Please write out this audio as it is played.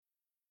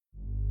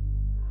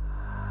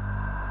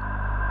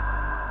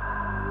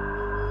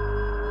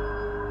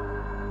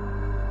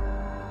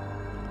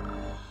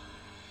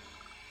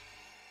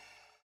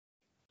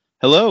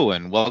Hello,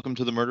 and welcome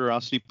to the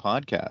Murderosity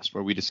Podcast,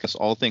 where we discuss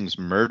all things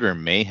murder,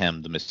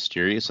 mayhem, the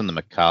mysterious, and the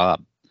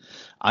macabre.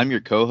 I'm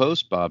your co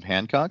host, Bob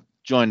Hancock,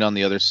 joined on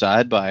the other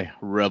side by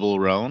Rebel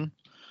Roan.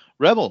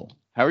 Rebel,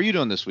 how are you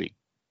doing this week?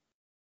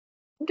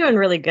 I'm doing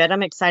really good.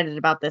 I'm excited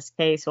about this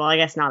case. Well, I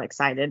guess not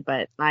excited,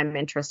 but I'm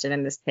interested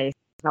in this case.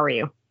 How are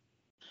you?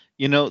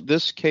 You know,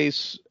 this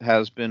case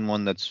has been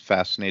one that's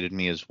fascinated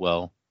me as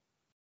well,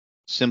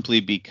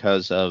 simply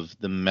because of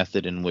the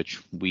method in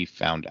which we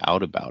found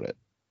out about it.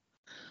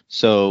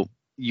 So,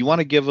 you want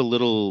to give a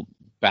little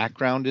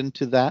background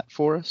into that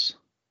for us?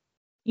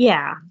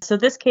 Yeah. So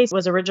this case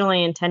was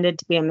originally intended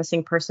to be a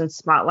missing person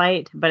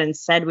spotlight, but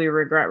instead we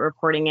regret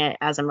reporting it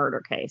as a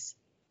murder case.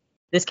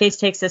 This case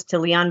takes us to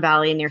Leon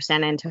Valley near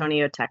San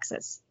Antonio,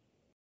 Texas.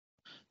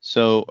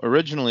 So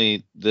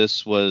originally,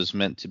 this was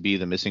meant to be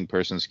the missing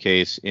persons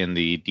case in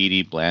the Dee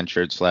Dee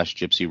Blanchard /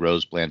 Gypsy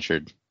Rose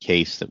Blanchard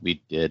case that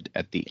we did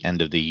at the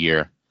end of the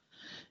year.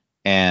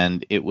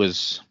 And it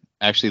was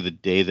actually the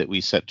day that we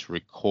set to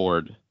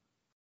record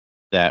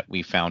that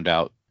we found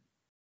out,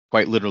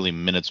 quite literally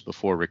minutes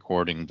before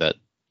recording, that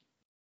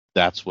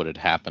that's what had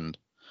happened.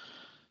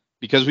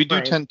 Because we do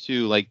Right. tend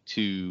to like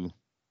to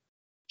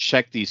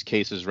check these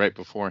cases right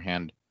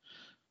beforehand.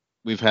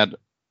 We've had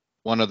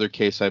one other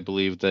case, I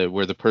believe, that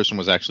where the person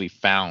was actually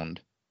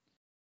found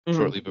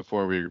shortly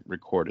before we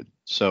recorded.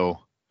 So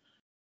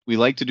we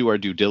like to do our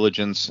due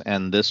diligence,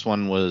 and this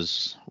one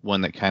was one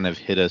that kind of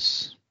hit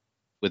us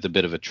with a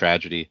bit of a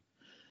tragedy.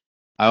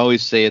 I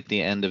always say at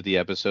the end of the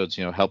episodes,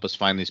 help us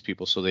find these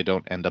people so they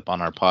don't end up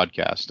on our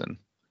podcast. And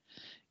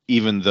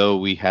even though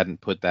we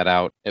hadn't put that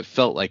out, it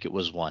felt like it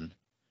was one.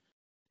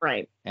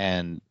 Right.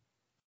 And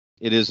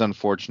it is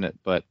unfortunate,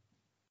 but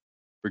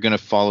we're going to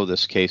follow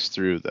this case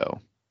through, though.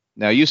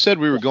 Now, you said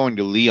we were going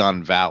to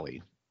Leon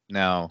Valley.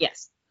 Now,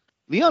 Yes.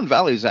 Leon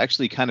Valley is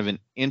actually kind of an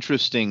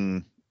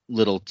interesting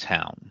little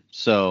town.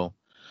 So,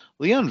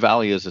 Leon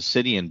Valley is a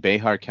city in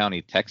Bexar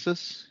County,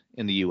 Texas,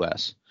 in the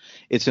U.S.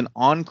 It's an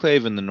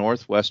enclave in the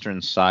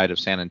northwestern side of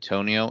San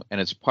Antonio, and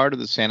it's part of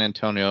the San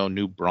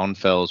Antonio-New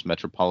Braunfels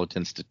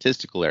Metropolitan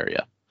Statistical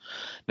Area.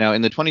 Now,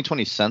 in the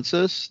 2020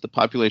 census, the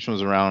population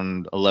was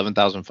around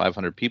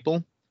 11,500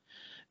 people.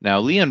 Now,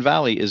 Leon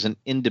Valley is an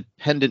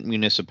independent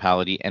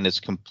municipality, and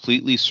it's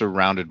completely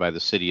surrounded by the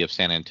city of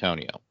San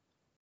Antonio.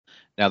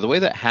 Now, the way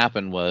that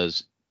happened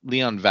was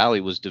Leon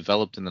Valley was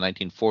developed in the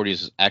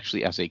 1940s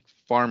actually as a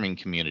farming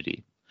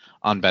community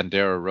on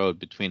Bandera Road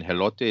between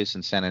Helotes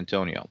and San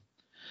Antonio.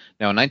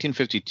 Now, in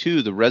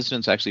 1952, the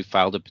residents actually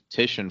filed a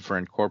petition for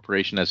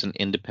incorporation as an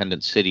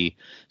independent city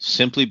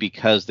simply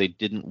because they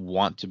didn't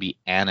want to be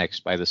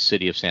annexed by the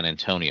city of San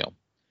Antonio.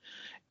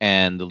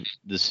 And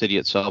the city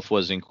itself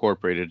was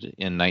incorporated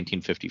in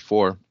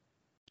 1954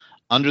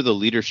 under the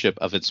leadership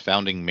of its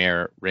founding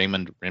mayor,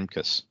 Raymond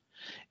Rimkus.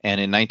 And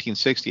in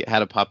 1960, it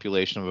had a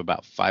population of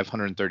about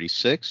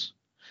 536.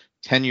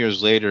 10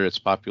 years later, its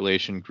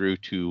population grew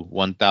to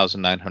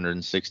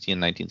 1,960 in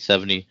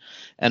 1970,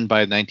 and by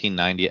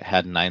 1990, it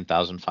had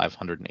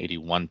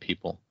 9,581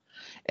 people.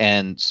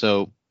 And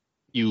so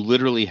you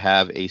literally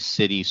have a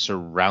city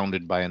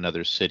surrounded by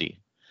another city.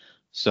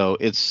 So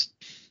it's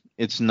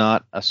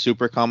not a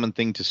super common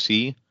thing to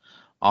see.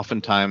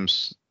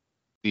 Oftentimes,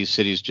 these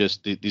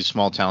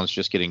small towns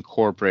just get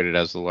incorporated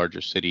as the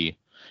larger city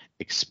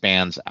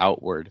expands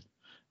outward.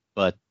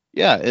 But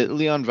yeah,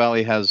 Leon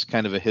Valley has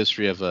kind of a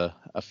history of a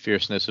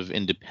fierceness of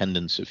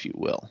independence, if you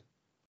will.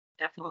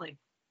 Definitely.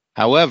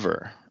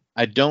 However,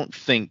 I don't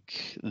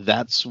think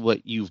that's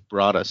what you've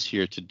brought us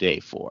here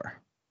today for.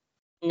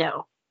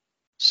 No.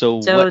 So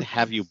what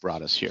have you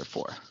brought us here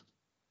for?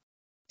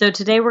 So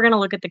today we're going to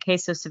look at the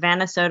case of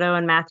Savanah Soto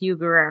and Matthew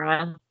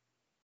Guerra.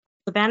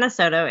 Savanah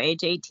Soto,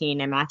 age 18,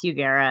 and Matthew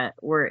Guerra,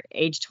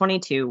 age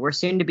 22, were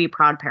soon to be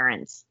proud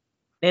parents.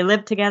 They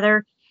lived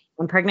together,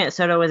 and pregnant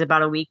Soto was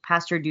about a week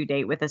past her due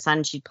date with a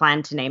son she'd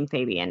planned to name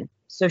Fabian.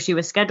 So she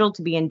was scheduled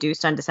to be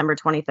induced on December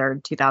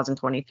 23rd,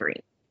 2023.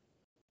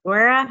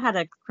 Guerra had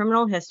a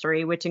criminal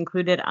history which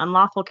included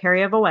unlawful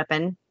carry of a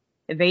weapon,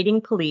 evading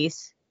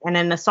police, and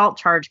an assault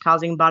charge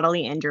causing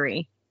bodily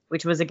injury,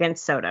 which was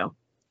against Soto.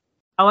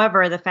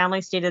 However, the family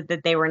stated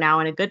that they were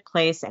now in a good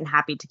place and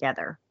happy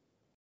together.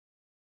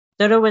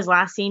 Soto was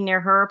last seen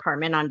near her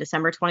apartment on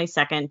December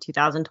 22nd,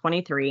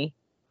 2023,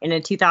 in a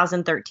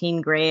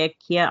 2013 gray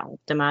Kia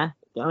Optima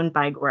owned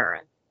by Guerra.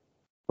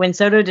 When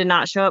Soto did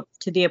not show up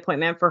to the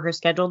appointment for her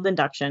scheduled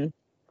induction,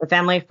 the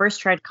family first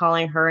tried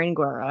calling her and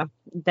Guerra,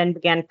 then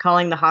began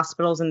calling the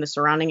hospitals in the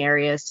surrounding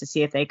areas to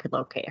see if they could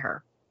locate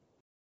her.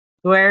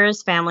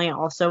 Guerra's family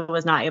also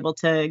was not able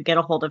to get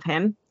a hold of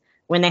him.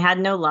 When they had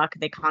no luck,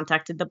 they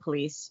contacted the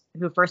police,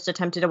 who first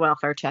attempted a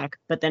welfare check,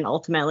 but then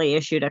ultimately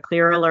issued a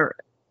clear alert.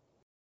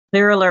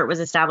 Clear Alert was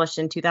established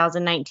in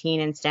 2019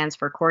 and stands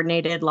for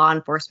Coordinated Law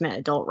Enforcement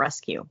Adult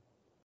Rescue.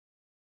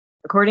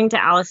 According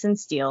to Allison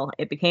Steele,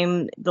 it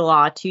became the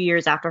law 2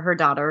 years after her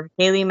daughter,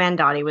 Haley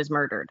Mandotti, was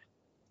murdered.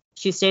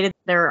 She stated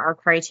there are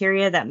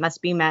criteria that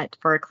must be met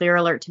for a clear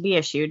alert to be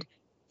issued,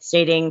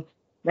 stating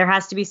there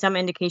has to be some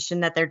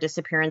indication that their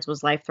disappearance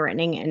was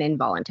life-threatening and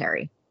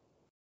involuntary.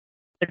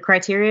 The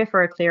criteria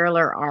for a clear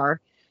alert are: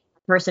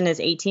 a person is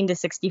 18 to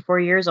 64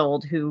 years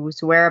old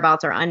whose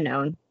whereabouts are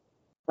unknown.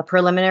 A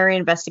preliminary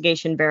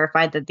investigation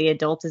verified that the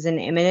adult is in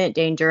imminent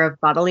danger of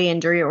bodily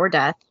injury or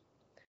death,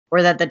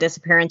 or that the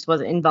disappearance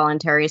was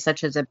involuntary,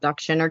 such as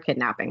abduction or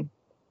kidnapping.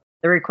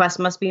 The request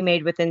must be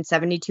made within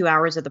 72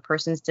 hours of the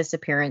person's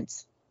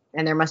disappearance,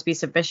 and there must be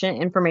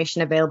sufficient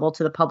information available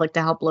to the public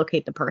to help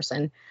locate the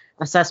person,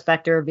 a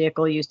suspect, or a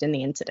vehicle used in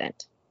the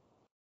incident.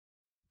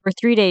 For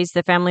 3 days,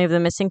 the family of the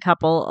missing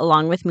couple,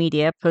 along with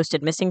media,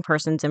 posted missing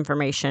persons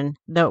information,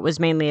 though it was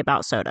mainly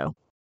about Soto.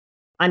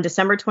 On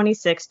December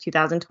 26,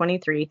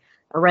 2023,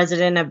 a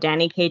resident of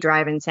Danny K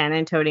Drive in San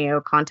Antonio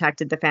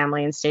contacted the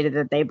family and stated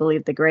that they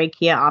believed the gray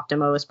Kia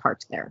Optima was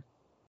parked there.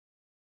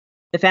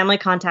 The family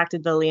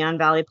contacted the Leon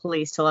Valley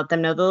Police to let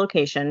them know the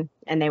location,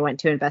 and they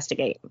went to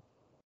investigate.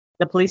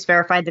 The police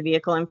verified the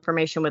vehicle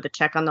information with a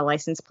check on the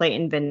license plate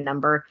and VIN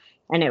number,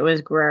 and it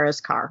was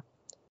Guerra's car.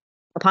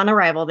 Upon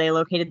arrival, they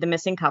located the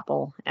missing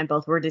couple, and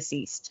both were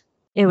deceased.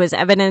 It was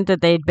evident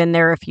that they'd been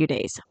there a few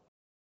days.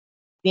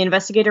 The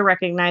investigator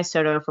recognized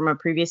Soto from a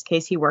previous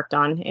case he worked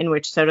on, in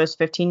which Soto's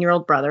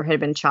 15-year-old brother had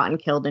been shot and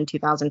killed in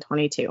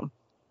 2022.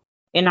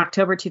 In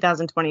October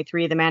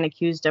 2023, the man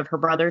accused of her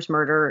brother's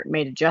murder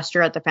made a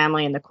gesture at the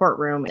family in the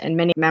courtroom, and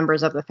many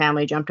members of the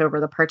family jumped over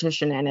the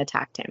partition and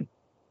attacked him.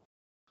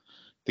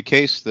 The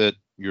case that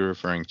you're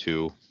referring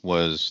to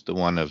was the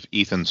one of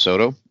Ethan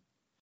Soto?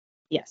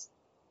 Yes.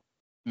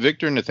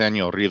 Victor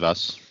Nathaniel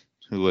Rivas,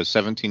 who was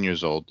 17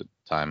 years old at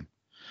the time,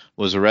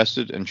 was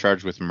arrested and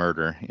charged with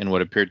murder in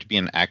what appeared to be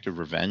an act of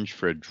revenge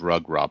for a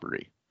drug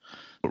robbery.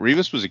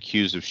 Rivas was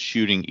accused of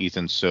shooting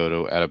Ethan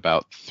Soto at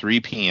about 3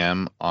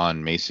 p.m.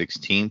 on May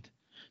 16th,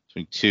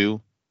 2022,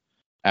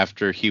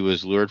 after he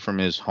was lured from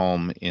his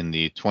home in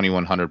the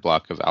 2100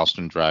 block of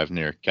Alston Drive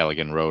near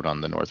Callaghan Road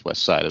on the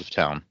northwest side of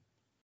town.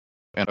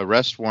 An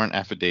arrest warrant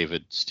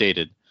affidavit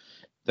stated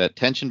that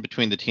tension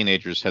between the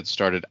teenagers had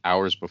started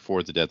hours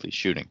before the deadly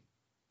shooting.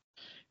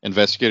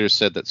 Investigators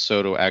said that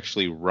Soto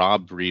actually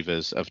robbed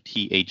Rivas of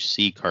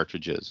THC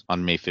cartridges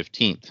on May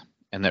 15th,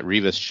 and that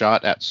Rivas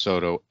shot at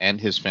Soto and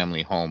his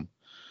family home,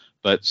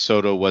 but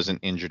Soto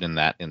wasn't injured in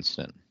that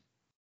incident.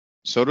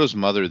 Soto's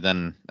mother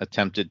then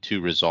attempted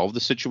to resolve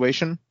the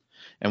situation,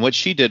 and what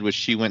she did was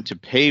she went to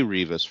pay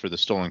Rivas for the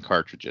stolen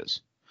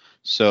cartridges.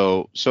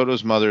 So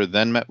Soto's mother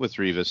then met with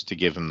Rivas to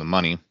give him the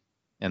money,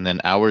 and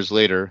then hours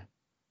later,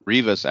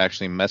 Rivas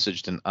actually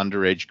messaged an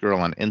underage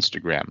girl on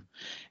Instagram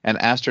and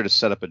asked her to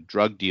set up a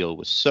drug deal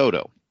with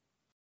Soto.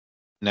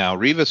 Now,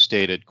 Rivas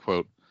stated,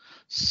 quote,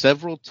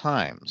 several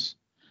times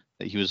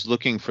that he was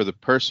looking for the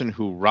person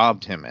who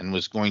robbed him and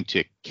was going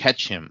to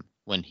catch him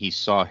when he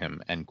saw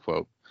him, end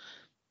quote.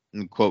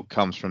 And the quote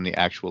comes from the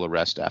actual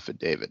arrest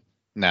affidavit.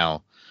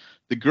 Now,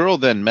 the girl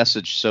then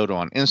messaged Soto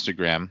on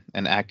Instagram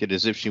and acted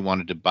as if she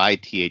wanted to buy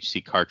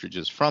THC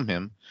cartridges from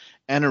him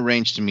and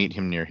arranged to meet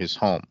him near his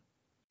home.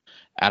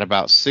 At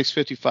about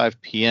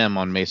 6:55 p.m.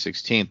 on May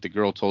 16th, the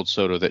girl told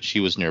Soto that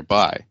she was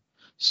nearby,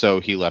 so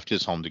he left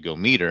his home to go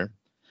meet her,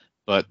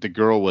 but the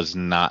girl was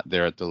not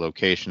there at the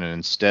location, and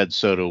instead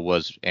Soto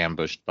was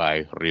ambushed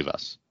by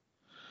Rivas.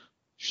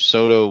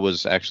 Soto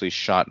was actually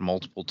shot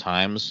multiple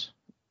times.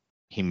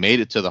 He made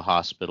it to the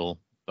hospital,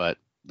 but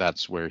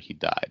that's where he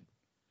died.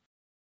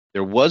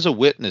 There was a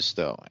witness,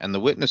 though, and the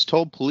witness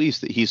told police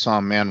that he saw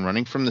a man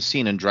running from the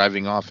scene and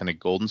driving off in a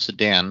golden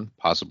sedan,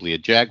 possibly a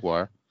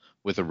Jaguar,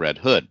 with a red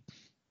hood.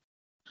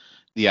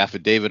 The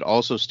affidavit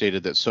also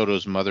stated that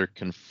Soto's mother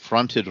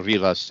confronted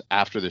Rivas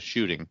after the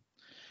shooting,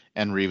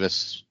 and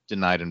Rivas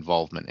denied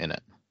involvement in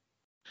it.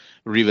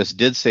 Rivas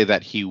did say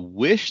that he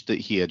wished that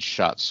he had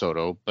shot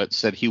Soto, but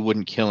said he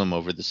wouldn't kill him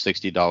over the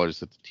 $60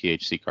 that the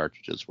THC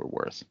cartridges were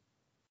worth.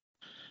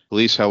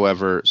 Police,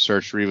 however,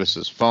 searched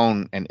Rivas's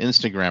phone and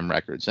Instagram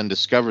records and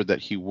discovered that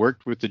he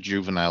worked with the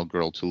juvenile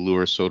girl to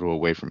lure Soto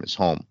away from his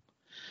home.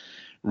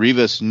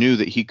 Rivas knew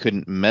that he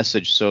couldn't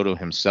message Soto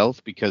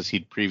himself because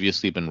he'd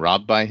previously been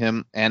robbed by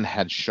him and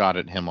had shot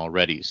at him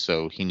already,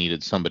 so he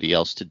needed somebody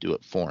else to do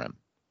it for him.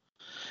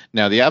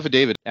 Now, the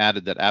affidavit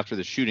added that after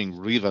the shooting,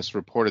 Rivas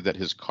reported that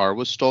his car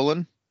was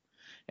stolen,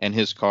 and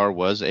his car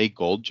was a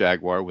gold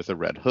Jaguar with a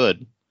red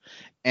hood,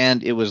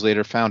 and it was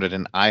later found at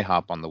an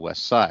IHOP on the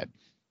west side.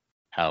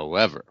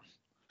 However,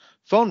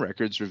 phone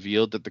records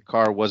revealed that the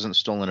car wasn't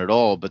stolen at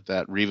all, but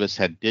that Rivas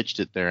had ditched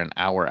it there an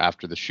hour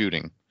after the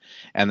shooting,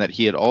 and that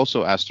he had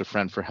also asked a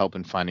friend for help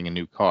in finding a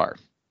new car.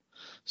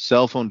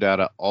 Cell phone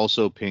data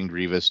also pinged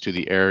Rivas to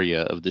the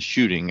area of the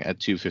shooting at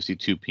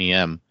 2:52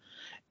 p.m.,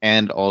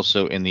 and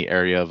also in the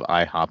area of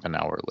IHOP an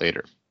hour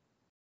later.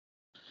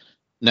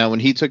 Now, when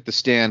he took the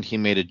stand, he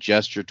made a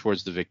gesture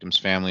towards the victims'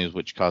 families,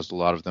 which caused a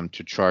lot of them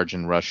to charge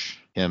and rush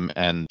him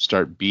and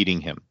start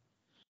beating him.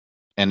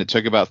 And it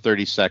took about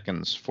 30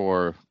 seconds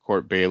for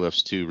court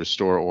bailiffs to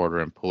restore order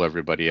and pull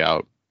everybody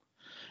out.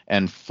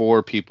 And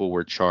 4 people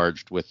were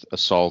charged with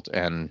assault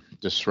and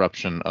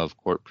disruption of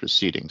court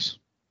proceedings.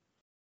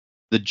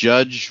 The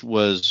judge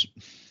was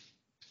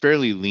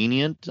fairly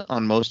lenient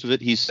on most of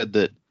it. He said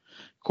that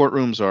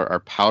courtrooms are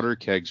powder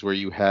kegs where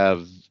you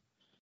have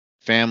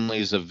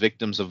families of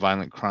victims of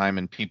violent crime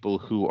and people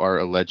who are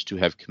alleged to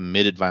have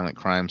committed violent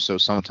crimes. So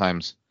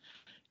sometimes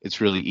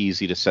it's really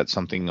easy to set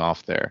something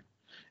off there.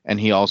 And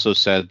he also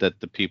said that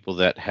the people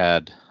that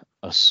had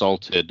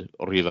assaulted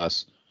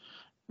Rivas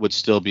would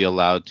still be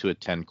allowed to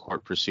attend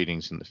court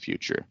proceedings in the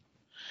future.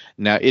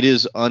 Now, it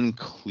is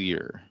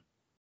unclear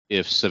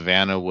if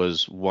Savanah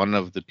was one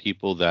of the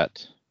people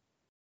that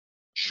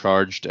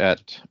charged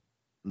at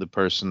the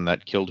person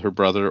that killed her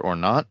brother or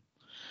not.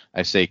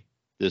 I say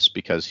this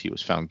because he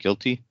was found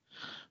guilty,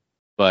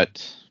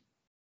 but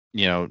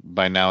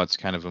by now it's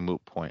kind of a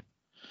moot point.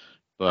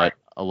 But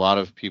a lot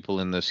of people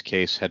in this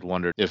case had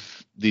wondered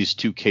if these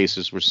two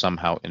cases were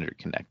somehow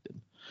interconnected.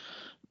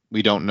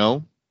 We don't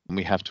know.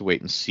 We have to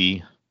wait and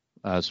see,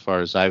 as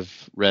far as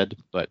I've read,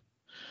 but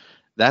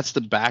that's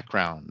the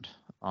background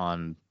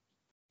on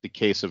the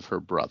case of her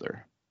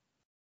brother.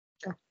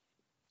 Sure.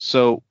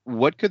 So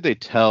what could they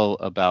tell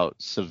about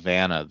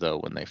Savanah, though,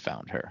 when they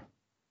found her?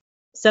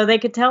 So they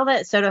could tell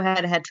that Soto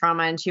had head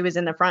trauma, and she was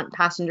in the front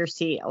passenger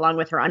seat along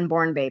with her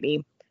unborn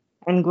baby,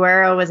 and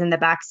Guerra was in the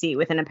back seat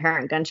with an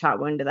apparent gunshot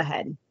wound to the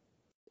head.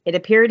 It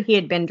appeared he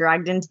had been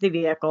dragged into the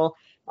vehicle,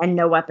 and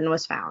no weapon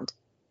was found.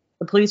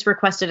 The police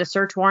requested a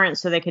search warrant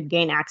so they could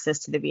gain access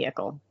to the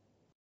vehicle.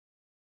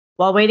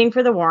 While waiting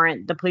for the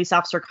warrant, the police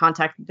officer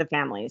contacted the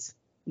families.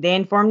 They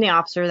informed the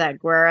officer that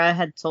Guerra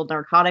had sold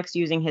narcotics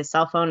using his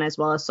cell phone as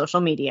well as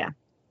social media.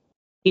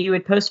 He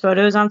would post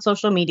photos on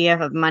social media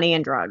of money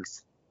and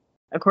drugs.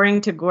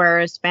 According to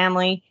Guerra's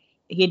family,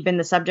 he had been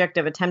the subject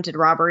of attempted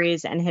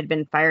robberies and had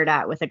been fired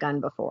at with a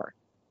gun before.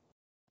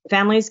 The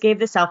families gave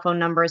the cell phone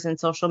numbers and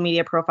social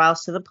media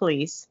profiles to the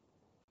police.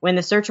 When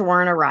the search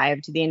warrant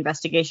arrived, the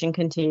investigation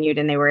continued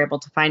and they were able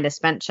to find a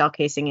spent shell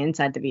casing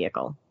inside the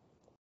vehicle.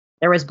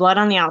 There was blood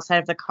on the outside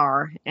of the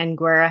car, and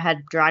Guerra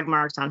had drag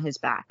marks on his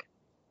back.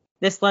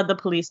 This led the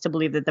police to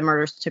believe that the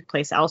murders took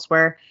place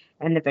elsewhere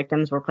and the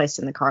victims were placed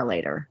in the car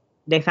later.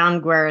 They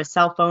found Guerra's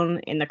cell phone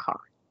in the car.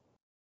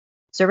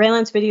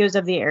 Surveillance videos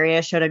of the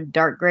area showed a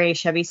dark gray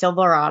Chevy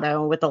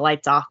Silverado with the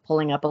lights off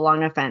pulling up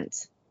along a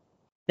fence.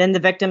 Then the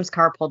victim's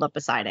car pulled up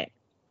beside it.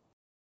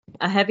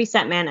 A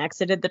heavy-set man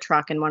exited the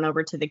truck and went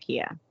over to the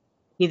Kia.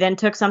 He then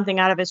took something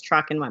out of his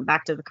truck and went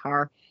back to the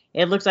car.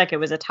 It looked like it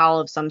was a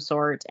towel of some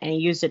sort, and he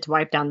used it to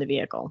wipe down the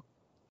vehicle.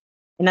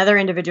 Another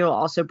individual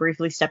also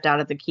briefly stepped out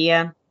of the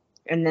Kia,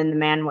 and then the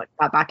man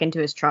got back into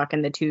his truck,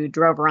 and the two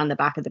drove around the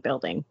back of the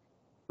building.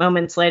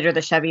 Moments later,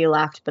 the Chevy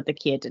left, but the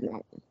Kia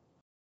didn't.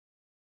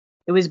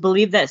 It was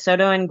believed that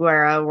Soto and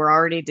Guerra were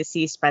already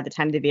deceased by the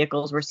time the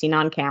vehicles were seen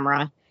on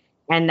camera,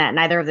 and that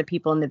neither of the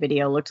people in the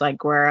video looked like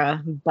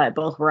Guerra, but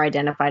both were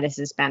identified as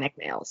Hispanic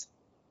males.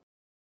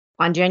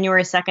 On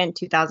January 2nd,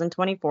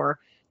 2024,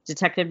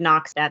 Detective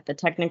Knox at the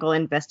Technical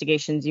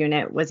Investigations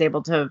Unit was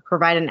able to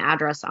provide an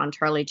address on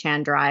Charlie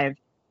Chan Drive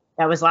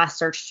that was last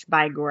searched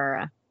by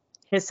Guerra.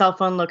 His cell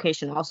phone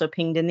location also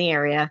pinged in the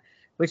area,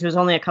 which was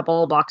only a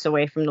couple of blocks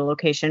away from the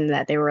location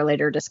that they were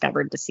later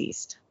discovered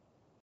deceased.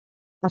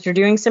 After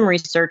doing some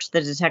research,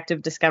 the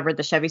detective discovered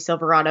the Chevy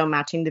Silverado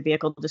matching the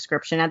vehicle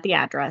description at the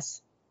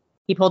address.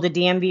 He pulled a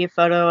DMV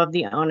photo of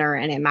the owner,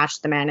 and it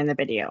matched the man in the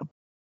video.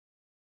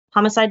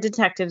 Homicide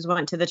detectives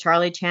went to the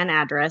Charlie Chan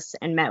address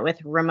and met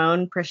with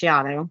Ramon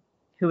Preciado,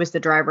 who was the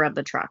driver of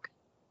the truck.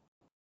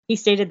 He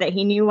stated that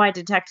he knew why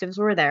detectives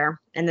were there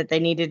and that they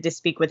needed to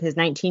speak with his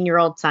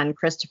 19-year-old son,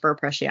 Christopher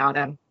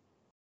Preciado.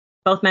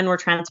 Both men were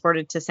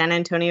transported to San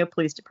Antonio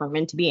Police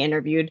Department to be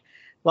interviewed,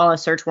 while a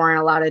search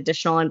warrant allowed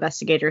additional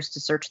investigators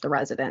to search the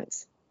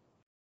residence.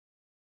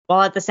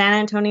 While at the San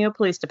Antonio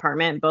Police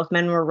Department, both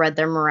men were read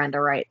their Miranda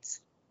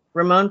rights.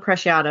 Ramon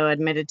Preciado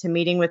admitted to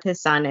meeting with his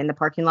son in the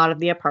parking lot of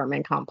the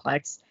apartment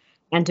complex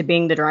and to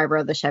being the driver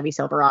of the Chevy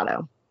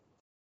Silverado.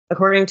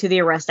 According to the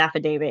arrest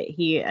affidavit,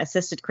 he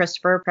assisted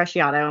Christopher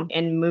Preciado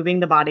in moving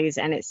the bodies,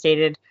 and it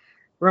stated,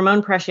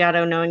 Ramon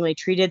Preciado knowingly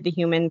treated the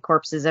human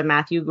corpses of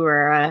Matthew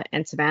Guerra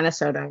and Savanah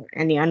Soto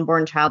and the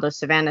unborn child of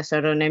Savanah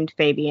Soto named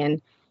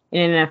Fabian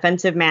in an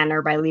offensive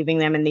manner by leaving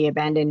them in the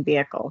abandoned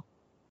vehicle.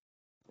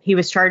 He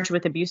was charged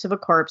with abuse of a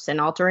corpse and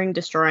altering,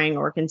 destroying,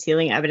 or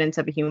concealing evidence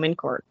of a human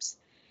corpse.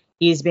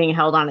 He is being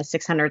held on a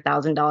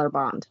 $600,000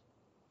 bond.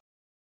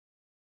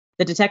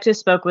 The detective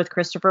spoke with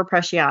Christopher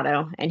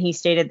Preciado, and he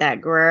stated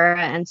that Guerra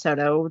and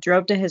Soto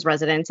drove to his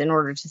residence in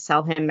order to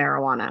sell him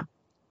marijuana.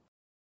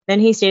 Then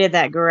he stated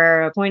that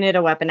Guerra pointed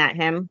a weapon at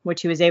him,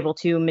 which he was able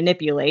to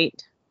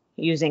manipulate,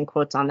 using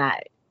quotes on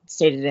that,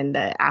 stated in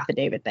the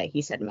affidavit that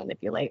he said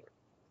manipulate,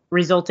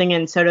 resulting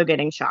in Soto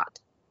getting shot.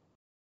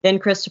 Then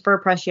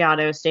Christopher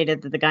Preciado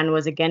stated that the gun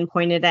was again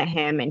pointed at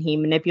him and he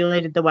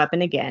manipulated the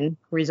weapon again,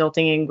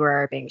 resulting in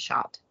Guerra being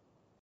shot.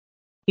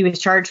 He was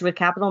charged with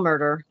capital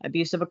murder,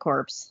 abuse of a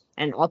corpse,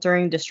 and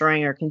altering,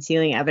 destroying, or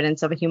concealing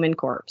evidence of a human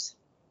corpse.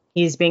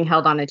 He is being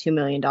held on a $2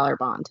 million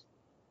bond.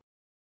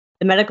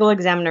 The medical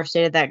examiner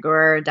stated that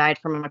Guerra died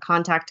from a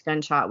contact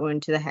gunshot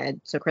wound to the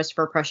head, so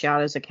Christopher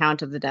Preciado's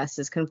account of the deaths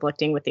is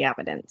conflicting with the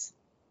evidence.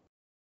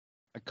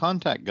 A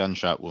contact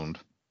gunshot wound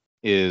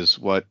is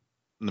what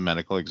the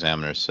medical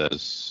examiner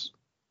says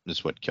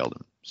is what killed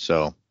him.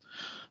 So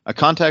A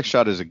contact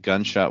shot is a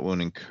gunshot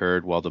wound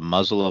incurred while the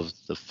muzzle of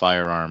the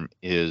firearm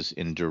is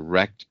in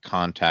direct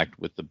contact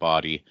with the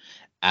body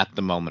at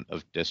the moment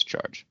of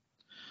discharge.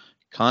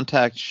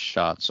 Contact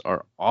shots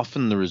are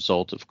often the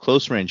result of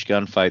close-range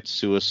gunfights,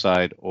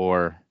 suicide,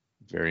 or,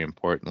 very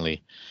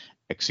importantly,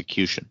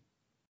 execution,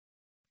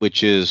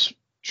 which is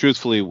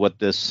truthfully what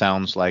this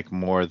sounds like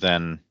more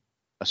than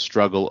a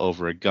struggle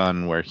over a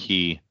gun where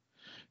he,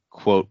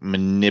 quote,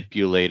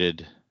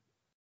 manipulated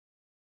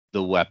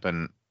the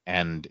weapon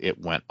and it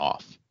went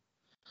off.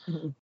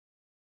 Mm-hmm.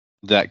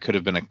 That could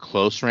have been a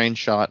close range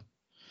shot.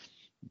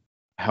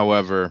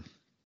 However,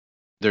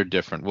 they're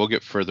different. We'll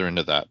get further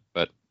into that.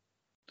 But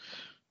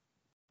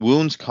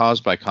wounds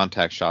caused by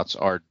contact shots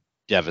are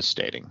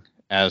devastating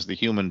as the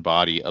human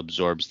body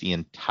absorbs the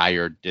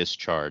entire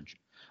discharge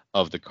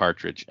of the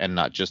cartridge and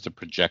not just a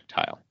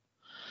projectile.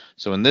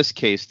 So in this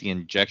case, the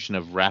injection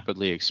of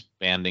rapidly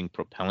expanding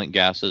propellant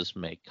gases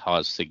may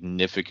cause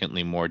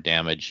significantly more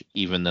damage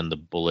even than the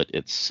bullet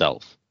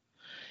itself.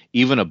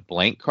 Even a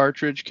blank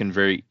cartridge can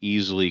very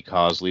easily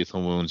cause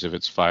lethal wounds if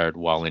it's fired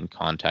while in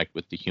contact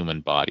with the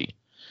human body.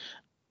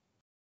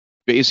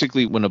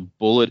 Basically, when a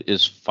bullet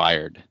is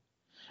fired,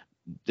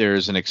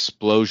 there's an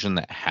explosion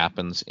that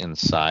happens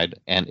inside,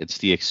 and it's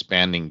the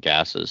expanding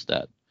gases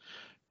that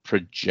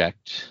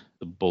project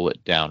the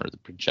bullet down, or the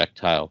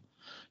projectile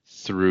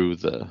through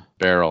the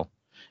barrel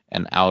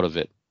and out of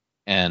it,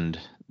 and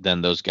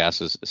then those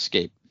gases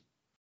escape.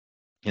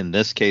 In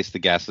this case, the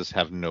gases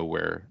have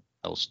nowhere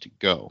else to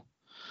go.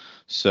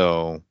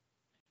 So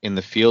in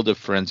the field of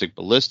forensic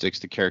ballistics,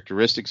 the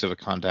characteristics of a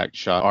contact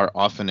shot are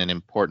often an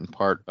important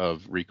part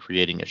of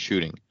recreating a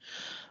shooting.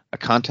 A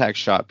contact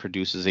shot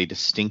produces a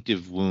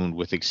distinctive wound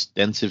with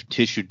extensive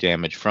tissue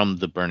damage from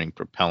the burning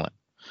propellant.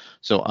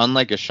 So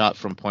unlike a shot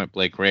from point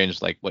blank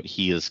range, like what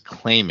he is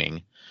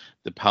claiming,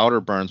 the powder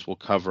burns will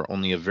cover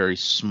only a very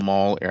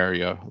small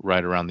area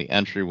right around the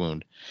entry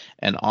wound,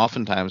 and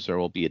oftentimes there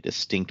will be a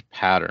distinct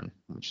pattern,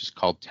 which is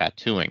called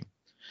tattooing.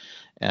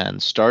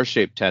 And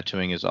star-shaped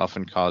tattooing is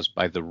often caused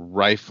by the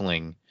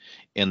rifling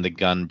in the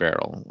gun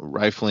barrel.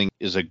 Rifling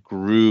is a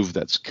groove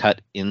that's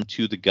cut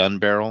into the gun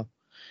barrel,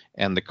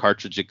 and the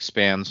cartridge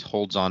expands,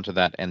 holds onto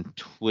that, and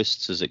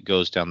twists as it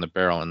goes down the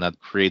barrel, and that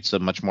creates a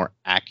much more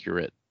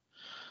accurate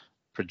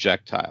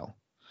projectile.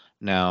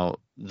 Now,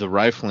 the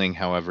rifling,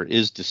 however,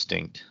 is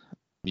distinct.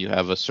 You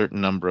have a certain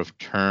number of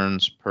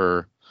turns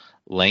per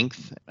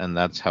length, and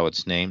that's how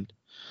it's named.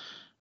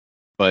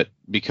 But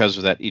because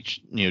of that,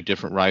 each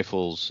different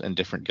rifles and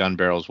different gun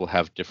barrels will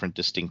have different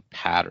distinct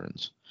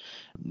patterns.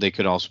 They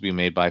could also be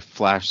made by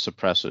flash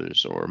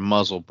suppressors or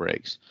muzzle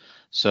brakes.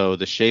 So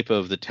the shape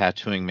of the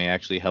tattooing may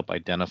actually help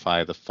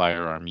identify the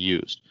firearm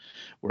used.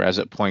 Whereas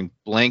at point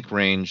blank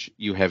range,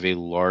 you have a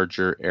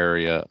larger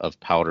area of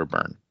powder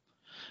burn.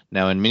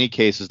 Now, in many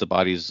cases, the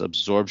body's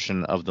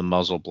absorption of the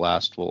muzzle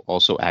blast will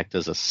also act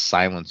as a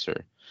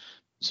silencer.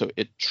 So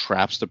it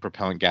traps the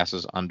propellant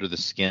gases under the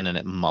skin and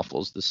it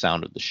muffles the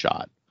sound of the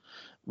shot,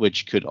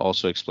 which could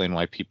also explain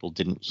why people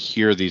didn't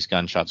hear these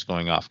gunshots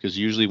going off. Because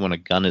usually when a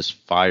gun is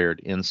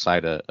fired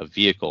inside a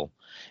vehicle,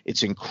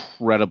 it's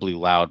incredibly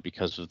loud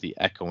because of the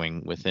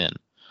echoing within.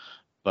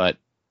 But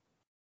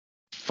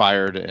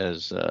fired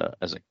as a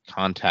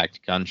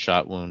contact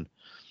gunshot wound,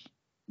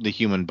 the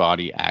human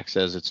body acts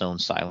as its own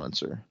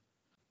silencer.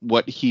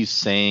 What he's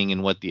saying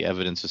and what the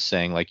evidence is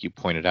saying, like you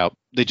pointed out,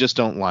 they just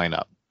don't line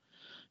up.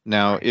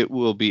 Now, it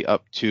will be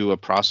up to a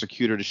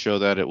prosecutor to show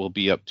that. It will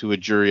be up to a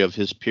jury of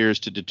his peers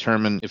to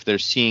determine if they're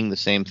seeing the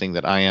same thing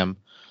that I am.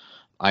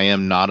 I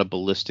am not a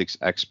ballistics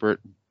expert,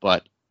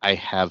 but I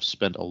have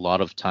spent a lot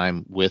of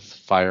time with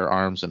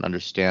firearms and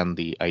understand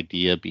the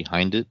idea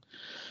behind it.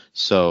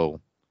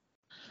 So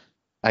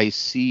I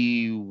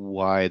see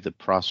why the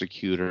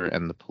prosecutor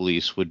and the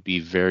police would be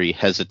very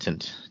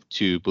hesitant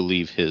to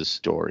believe his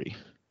story.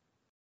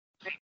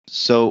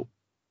 So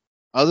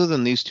other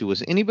than these two,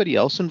 was anybody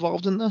else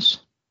involved in this?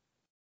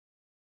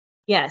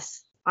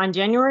 Yes. On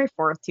January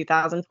 4th,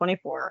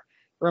 2024,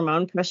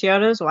 Ramon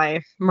Peixoto's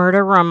wife,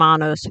 Myrta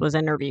Romanos, was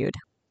interviewed.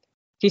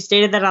 She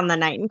stated that on the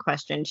night in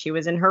question, she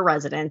was in her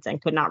residence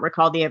and could not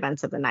recall the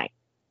events of the night.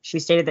 She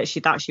stated that she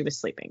thought she was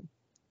sleeping.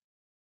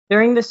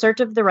 During the search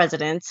of the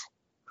residence,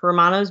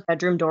 Romanos'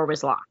 bedroom door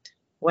was locked.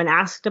 When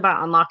asked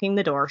about unlocking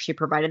the door, she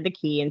provided the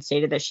key and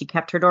stated that she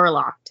kept her door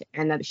locked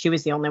and that she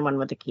was the only one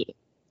with the key.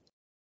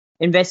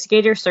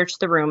 Investigators searched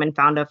the room and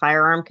found a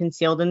firearm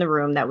concealed in the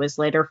room that was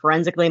later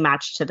forensically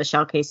matched to the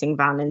shell casing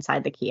found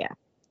inside the Kia.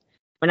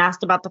 When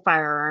asked about the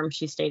firearm,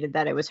 she stated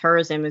that it was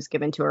hers and was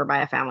given to her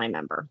by a family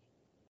member.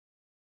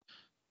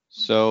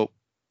 So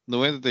the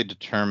way that they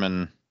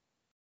determine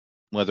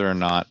whether or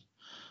not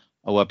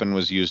a weapon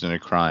was used in a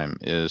crime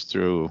is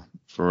through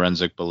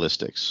forensic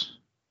ballistics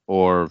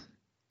or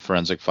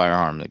forensic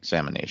firearm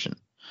examination.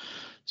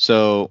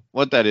 So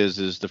what that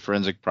is the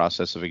forensic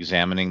process of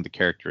examining the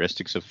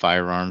characteristics of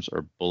firearms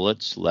or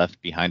bullets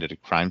left behind at a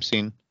crime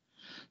scene.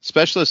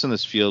 Specialists in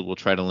this field will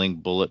try to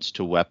link bullets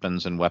to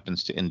weapons and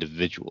weapons to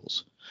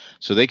individuals.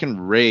 So they can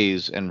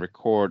raise and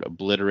record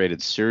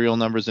obliterated serial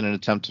numbers in an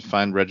attempt to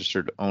find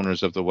registered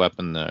owners of the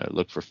weapon,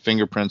 look for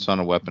fingerprints on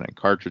a weapon and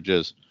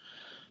cartridges.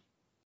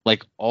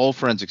 Like all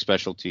forensic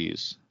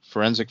specialties,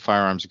 forensic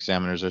firearms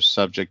examiners are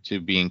subject to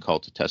being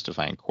called to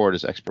testify in court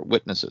as expert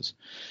witnesses.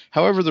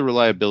 However, the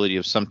reliability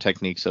of some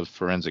techniques of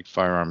forensic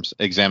firearms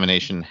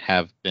examination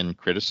have been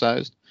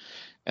criticized,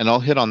 and I'll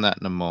hit on that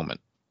in a moment.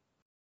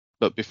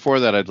 But before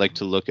that, I'd like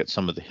to look at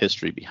some of the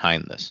history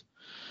behind this.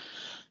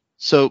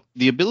 So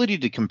the ability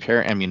to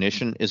compare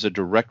ammunition is a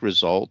direct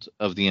result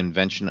of the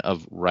invention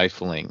of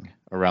rifling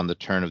around the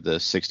turn of the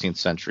 16th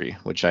century,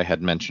 which I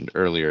had mentioned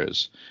earlier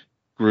as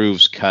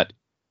grooves cut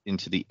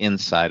into the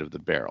inside of the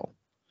barrel.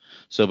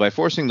 So by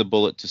forcing the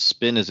bullet to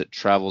spin as it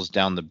travels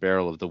down the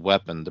barrel of the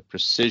weapon, the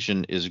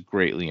precision is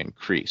greatly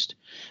increased.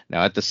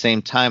 Now, at the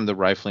same time, the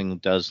rifling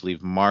does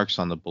leave marks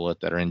on the bullet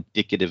that are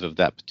indicative of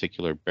that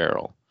particular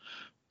barrel.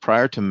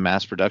 Prior to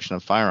mass production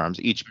of firearms,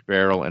 each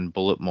barrel and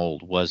bullet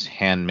mold was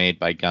handmade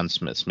by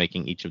gunsmiths,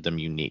 making each of them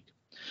unique.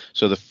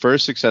 So the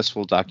first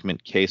successful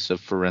document case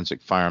of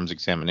forensic firearms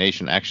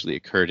examination actually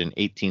occurred in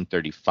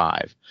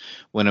 1835,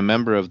 when a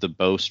member of the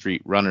Bow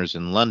Street Runners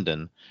in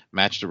London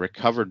matched a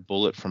recovered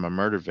bullet from a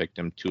murder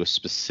victim to a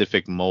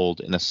specific mold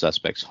in a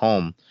suspect's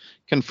home,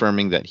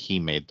 confirming that he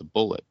made the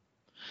bullet.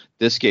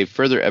 This gave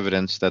further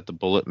evidence that the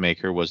bullet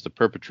maker was the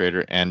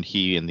perpetrator, and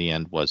he, in the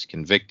end, was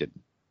convicted.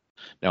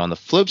 Now, on the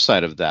flip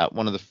side of that,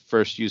 one of the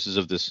first uses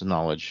of this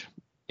knowledge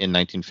in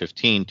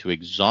 1915 to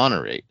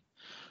exonerate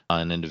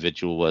an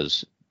individual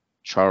was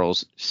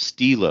Charles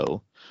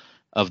Stilo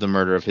of the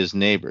murder of his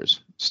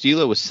neighbors.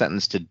 Stilo was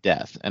sentenced to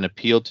death and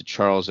appealed to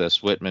Charles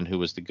S. Whitman, who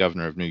was the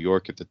governor of New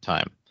York at the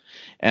time.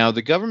 Now,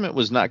 the government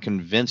was not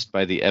convinced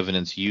by the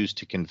evidence used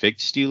to convict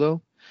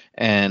Stilo,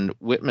 and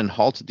Whitman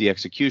halted the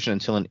execution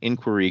until an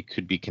inquiry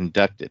could be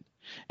conducted.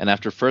 And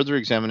after further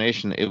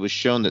examination, it was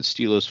shown that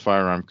Stilo's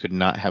firearm could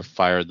not have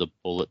fired the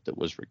bullet that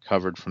was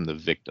recovered from the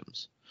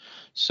victims.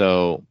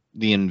 So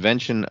the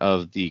invention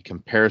of the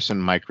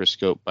comparison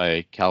microscope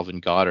by Calvin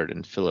Goddard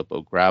and Philip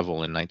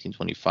O'Gravel in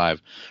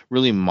 1925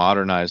 really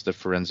modernized the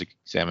forensic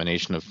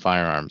examination of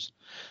firearms,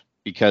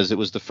 because it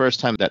was the first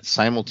time that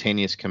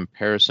simultaneous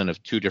comparison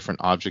of two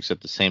different objects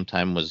at the same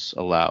time was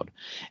allowed.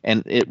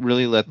 And it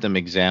really let them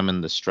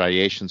examine the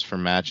striations for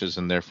matches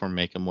and therefore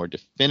make a more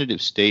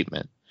definitive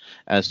statement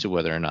as to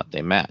whether or not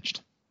they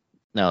matched.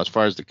 Now, as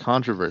far as the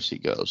controversy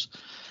goes,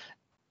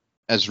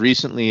 as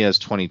recently as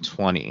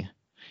 2020,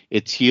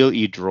 Etiel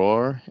E.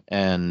 Dror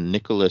and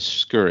Nicholas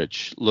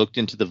Skurich looked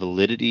into the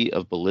validity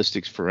of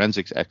ballistics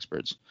forensics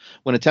experts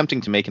when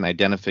attempting to make an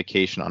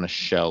identification on a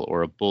shell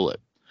or a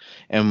bullet.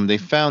 And they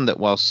found that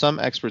while some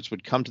experts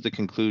would come to the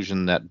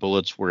conclusion that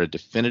bullets were a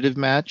definitive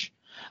match,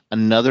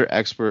 another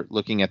expert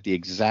looking at the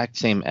exact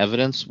same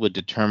evidence would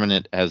determine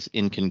it as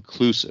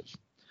inconclusive.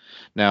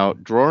 Now,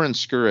 Dror and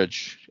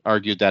Skurich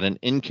argued that an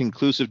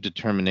inconclusive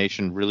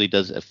determination really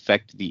does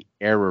affect the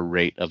error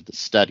rate of the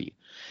study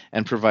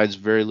and provides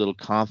very little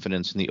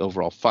confidence in the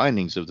overall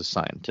findings of the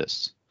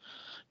scientists.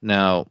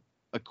 Now,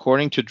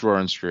 according to Dror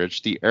and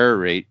Skurich, the error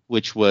rate,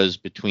 which was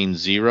between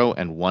 0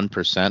 and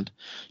 1%,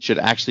 should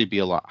actually be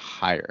a lot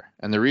higher.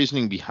 And the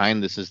reasoning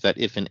behind this is that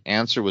if an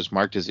answer was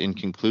marked as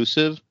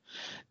inconclusive,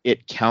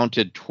 it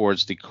counted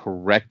towards the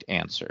correct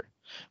answer,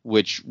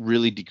 which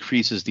really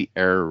decreases the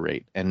error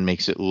rate and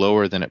makes it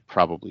lower than it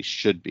probably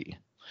should be.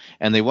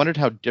 And they wondered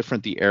how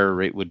different the error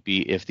rate would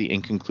be if the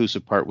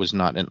inconclusive part was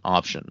not an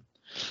option.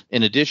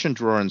 In addition,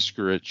 Dror and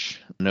Skurich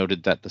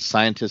noted that the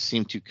scientists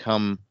seemed to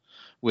come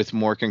with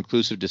more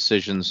conclusive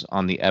decisions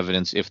on the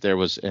evidence if there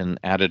was an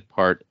added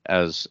part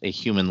as a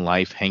human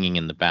life hanging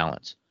in the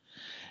balance.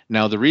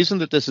 Now, the reason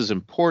that this is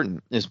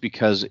important is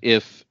because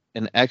if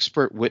an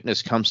expert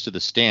witness comes to the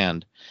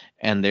stand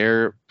and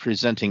they're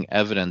presenting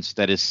evidence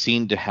that is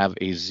seen to have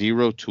a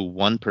 0 to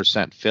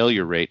 1%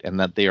 failure rate and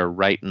that they are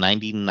right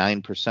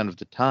 99% of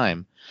the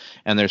time,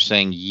 and they're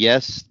saying,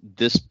 yes,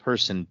 this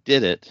person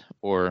did it,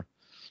 or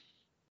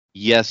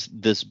yes,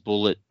 this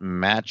bullet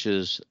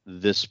matches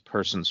this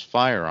person's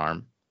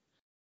firearm,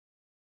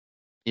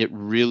 it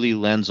really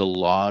lends a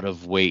lot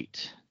of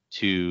weight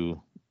to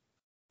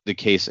the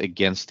case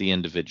against the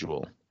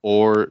individual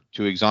or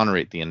to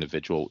exonerate the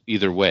individual,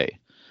 either way.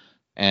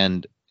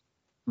 And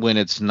when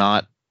it's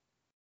not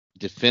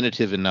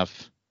definitive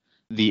enough,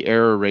 the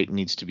error rate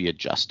needs to be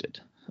adjusted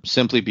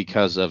simply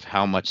because of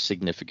how much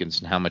significance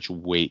and how much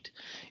weight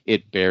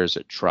it bears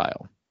at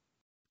trial.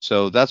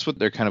 So that's what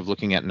they're kind of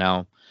looking at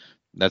now.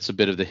 That's a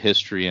bit of the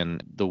history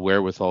and the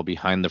wherewithal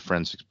behind the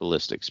forensics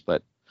ballistics.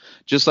 But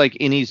just like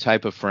any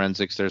type of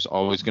forensics, there's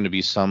always going to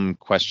be some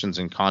questions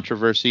and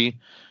controversy.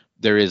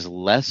 There is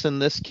less in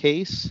this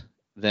case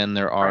than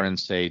there are in,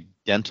 say,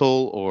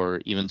 dental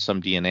or even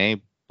some DNA,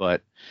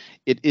 but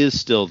it is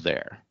still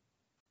there.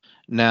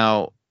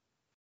 Now,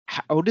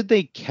 how did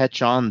they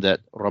catch on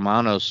that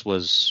Romanos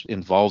was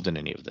involved in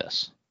any of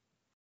this?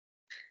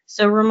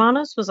 So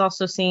Romanos was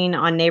also seen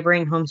on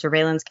neighboring home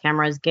surveillance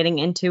cameras getting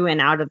into and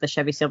out of the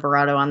Chevy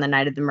Silverado on the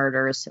night of the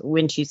murders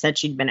when she said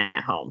she'd been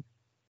at home.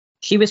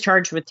 She was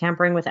charged with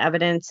tampering with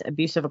evidence,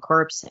 abuse of a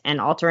corpse,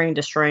 and altering,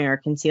 destroying, or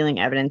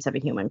concealing evidence of a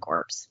human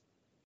corpse.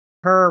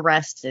 Her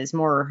arrest is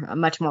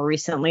much more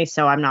recently,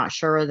 so I'm not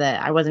sure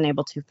that I wasn't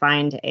able to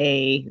find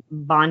a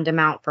bond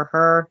amount for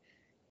her.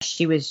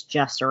 She was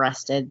just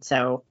arrested,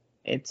 so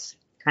it's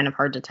kind of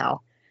hard to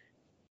tell.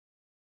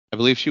 I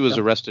believe she was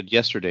arrested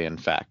yesterday, in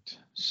fact.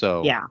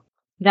 So yeah.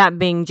 That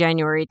being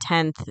January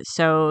 10th,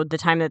 so the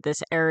time that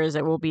this airs,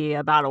 it will be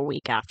about a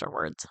week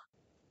afterwards.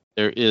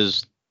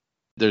 there's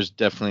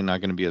definitely not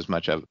going to be as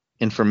much of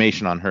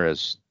information on her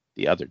as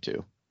the other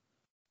two.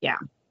 Yeah.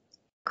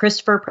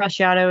 Christopher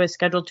Preciado is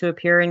scheduled to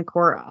appear in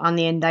court on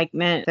the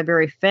indictment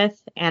February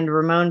 5th, and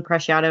Ramon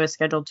Preciado is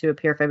scheduled to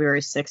appear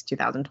February 6,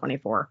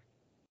 2024.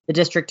 The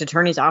district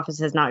attorney's office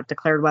has not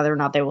declared whether or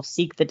not they will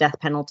seek the death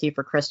penalty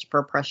for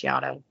Christopher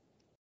Preciado.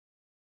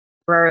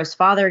 Guerra's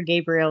father,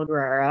 Gabriel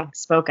Guerra,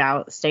 spoke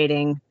out,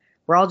 stating,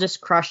 "We're all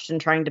just crushed and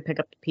trying to pick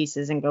up the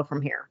pieces and go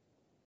from here."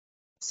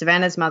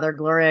 Savanah's mother,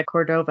 Gloria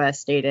Cordova,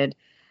 stated,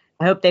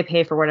 "I hope they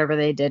pay for whatever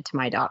they did to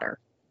my daughter."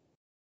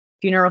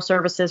 Funeral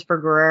services for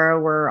Guerra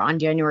were on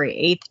January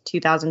 8th,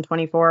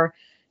 2024.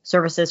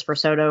 Services for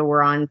Soto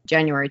were on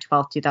January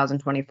 12th,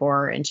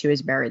 2024, and she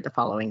was buried the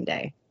following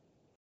day.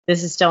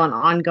 This is still an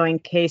ongoing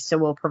case, so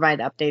we'll provide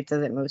updates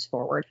as it moves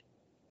forward.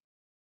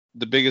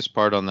 The biggest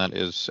part on that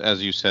is,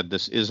 as you said,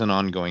 this is an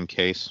ongoing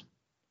case.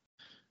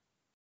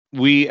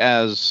 We,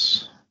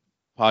 as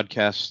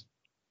podcast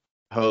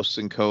hosts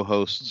and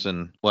co-hosts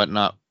and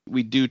whatnot,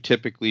 we do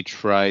typically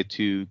try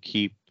to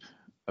keep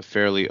a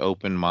fairly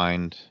open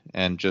mind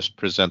and just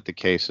present the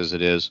case as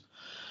it is.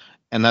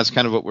 And that's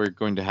kind of what we're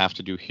going to have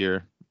to do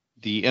here.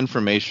 The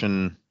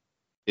information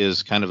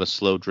is kind of a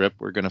slow drip.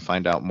 We're going to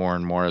find out more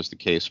and more as the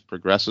case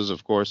progresses,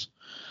 of course.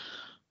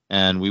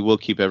 And we will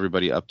keep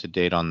everybody up to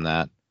date on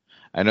that.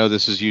 I know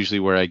this is usually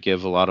where I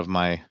give a lot of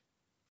my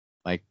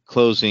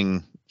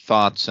closing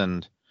thoughts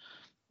and,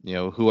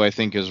 who I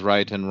think is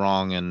right and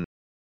wrong and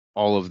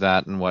all of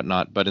that and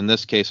whatnot. But in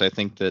this case, I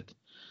think that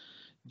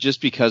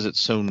just because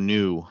it's so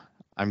new,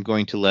 I'm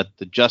going to let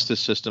the justice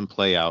system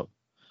play out.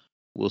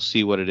 We'll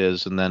see what it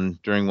is. And then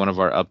during one of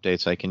our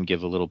updates, I can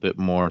give a little bit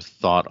more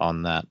thought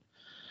on that.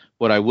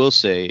 What I will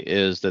say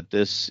is that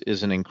this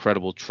is an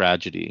incredible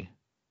tragedy.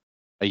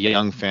 A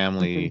young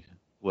family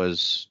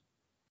was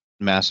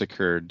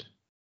massacred.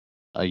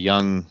 A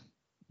young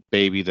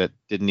baby that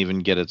didn't even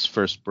get its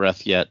first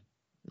breath yet,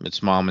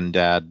 its mom and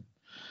dad,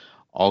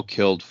 all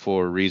killed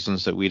for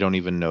reasons that we don't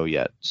even know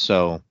yet.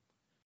 So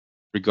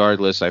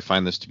regardless, I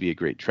find this to be a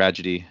great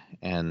tragedy,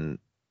 and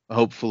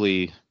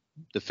hopefully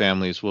the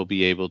families will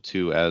be able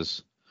to,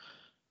 as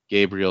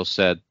Gabriel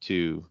said,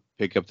 to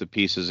pick up the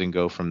pieces and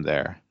go from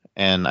there.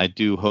 And I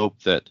do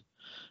hope that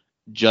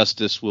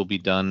justice will be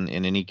done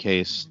in any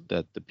case,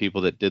 that the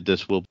people that did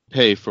this will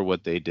pay for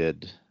what they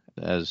did,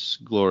 as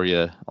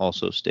Gloria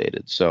also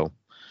stated. So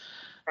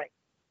right.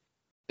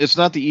 It's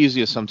not the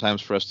easiest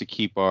sometimes for us to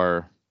keep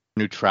our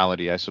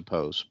neutrality, I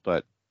suppose.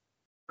 But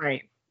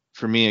right.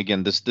 For me,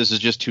 again, this is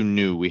just too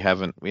new. We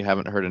haven't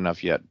heard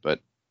enough yet.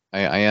 But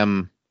I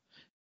am,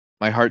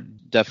 my heart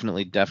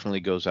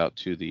definitely goes out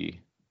to the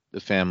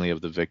family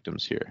of the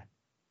victims here.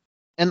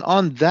 And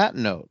on that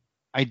note,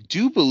 I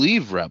do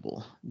believe,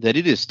 Rebel, that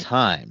it is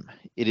time.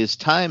 It is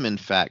time, in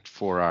fact,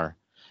 for our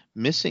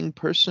missing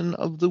person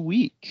of the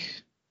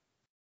week.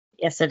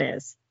 Yes, it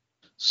is.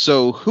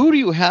 So who do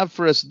you have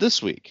for us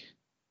this week?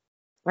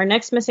 Our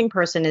next missing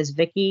person is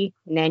Vicky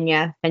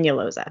Nena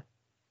Peñalosa.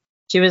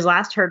 She was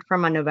last heard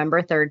from on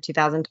November 3rd,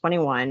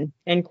 2021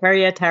 in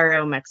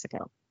Querétaro,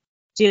 Mexico.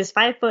 She is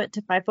 5 foot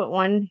to 5 foot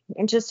 1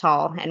 inches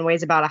tall and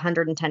weighs about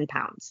 110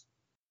 pounds.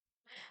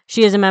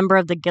 She is a member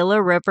of the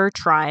Gila River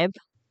tribe.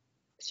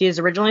 She is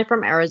originally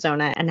from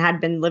Arizona and had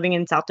been living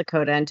in South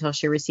Dakota until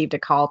she received a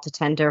call to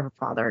tend to her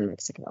father in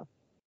Mexico.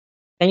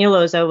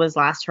 Peñalosa was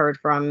last heard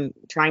from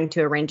trying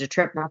to arrange a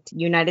trip back to the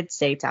United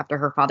States after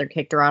her father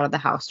kicked her out of the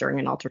house during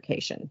an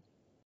altercation.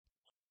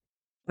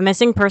 A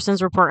missing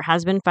persons report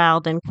has been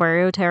filed in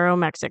Querétaro,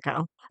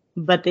 Mexico,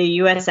 but the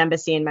U.S.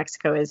 Embassy in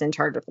Mexico is in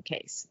charge of the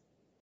case.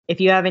 If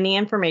you have any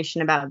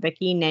information about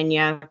Vicky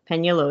Nena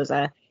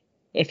Peñalosa,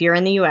 if you're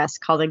in the U.S.,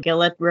 call the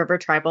Gila River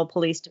Tribal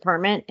Police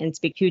Department and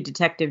speak to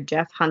Detective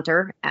Jeff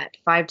Hunter at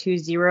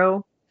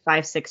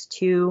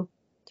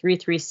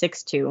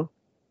 520-562-3362.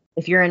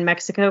 If you're in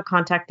Mexico,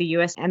 contact the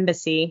U.S.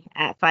 Embassy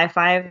at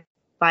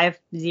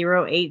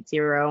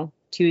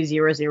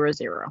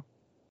 55-5080-2000.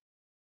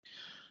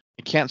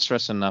 I can't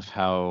stress enough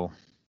how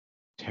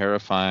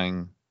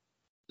terrifying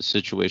the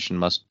situation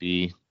must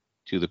be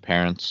to the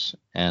parents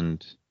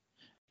and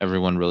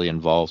everyone really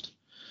involved.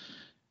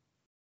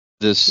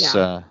 This is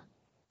a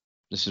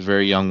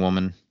very young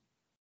woman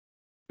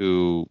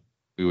who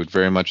we would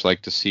very much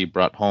like to see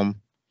brought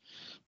home.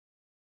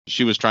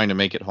 She was trying to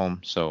make it home,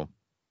 so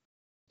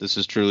this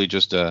is truly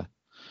just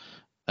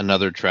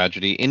another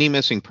tragedy. Any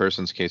missing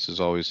persons case is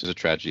always a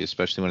tragedy,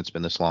 especially when it's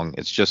been this long.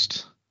 It's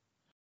just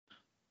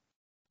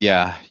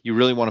Yeah, you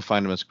really want to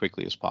find them as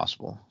quickly as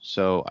possible.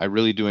 So I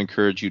really do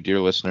encourage you, dear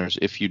listeners,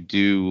 if you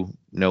do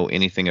know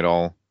anything at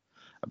all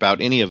about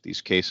any of these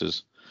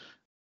cases,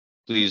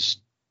 please,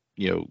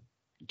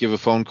 give a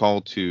phone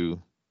call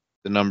to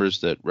the numbers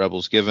that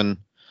Rebel's given.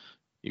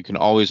 You can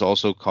always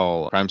also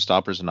call Crime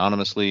Stoppers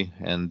anonymously,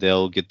 and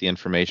they'll get the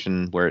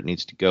information where it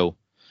needs to go.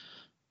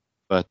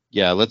 But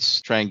yeah,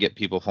 let's try and get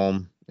people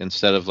home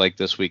instead of like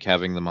this week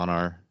having them on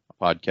our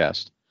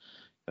podcast,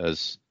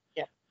 because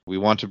we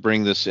want to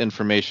bring this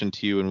information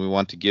to you and we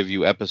want to give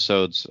you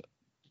episodes.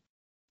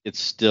 It's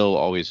still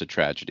always a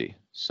tragedy.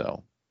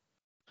 So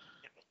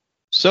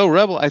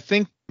Rebel, I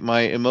think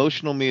my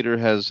emotional meter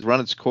has run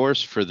its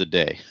course for the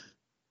day.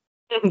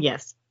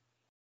 Yes.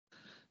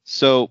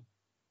 So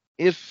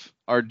if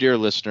our dear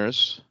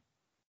listeners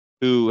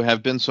who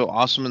have been so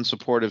awesome and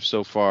supportive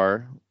so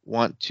far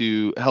want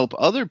to help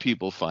other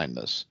people find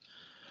this,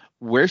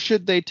 where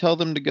should they tell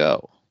them to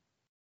go?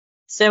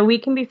 So we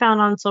can be found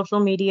on social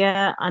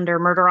media under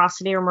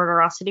Murderosity or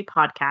Murderosity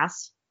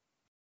Podcast.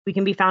 We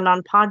can be found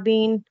on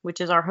Podbean, which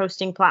is our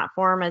hosting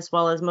platform, as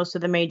well as most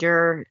of the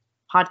major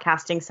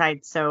podcasting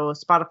sites. So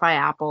Spotify,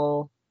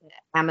 Apple,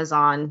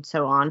 Amazon,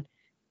 so on.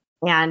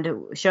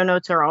 And show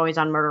notes are always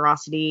on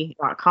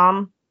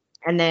murderosity.com.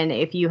 And then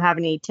if you have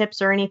any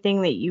tips or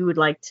anything that you would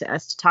like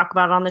us to talk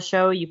about on the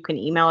show, you can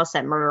email us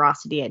at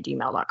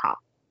murderosity@gmail.com.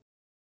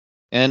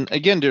 And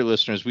again, dear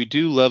listeners, we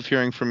do love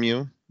hearing from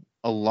you.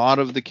 A lot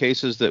of the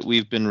cases that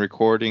we've been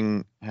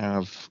recording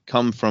have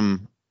come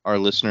from our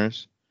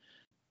listeners.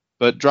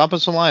 But drop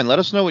us a line. Let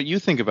us know what you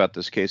think about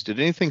this case. Did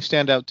anything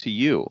stand out to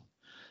you?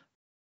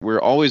 We're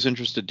always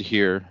interested to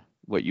hear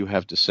what you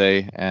have to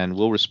say, and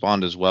we'll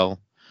respond as well.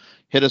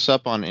 Hit us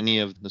up on any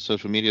of the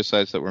social media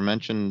sites that were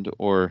mentioned,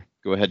 or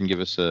go ahead and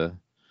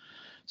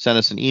send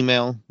us an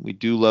email. We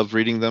do love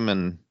reading them,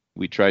 and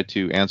we try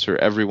to answer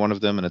every one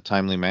of them in a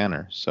timely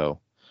manner. So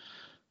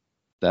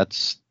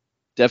that's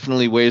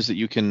definitely ways that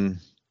you can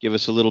give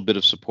us a little bit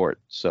of support.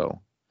 So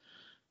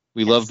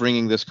we love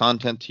bringing this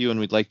content to you, and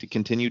we'd like to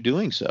continue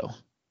doing so.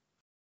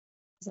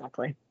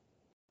 Exactly.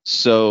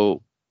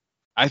 So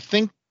I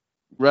think,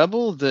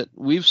 Rebel, that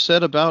we've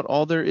said about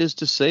all there is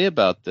to say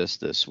about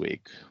this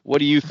week. What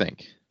do you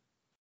think?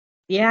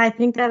 Yeah, I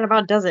think that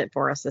about does it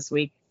for us this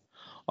week.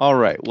 All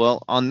right.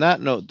 Well, on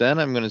that note, then,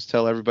 I'm going to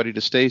tell everybody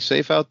to stay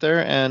safe out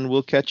there, and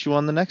we'll catch you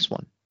on the next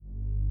one.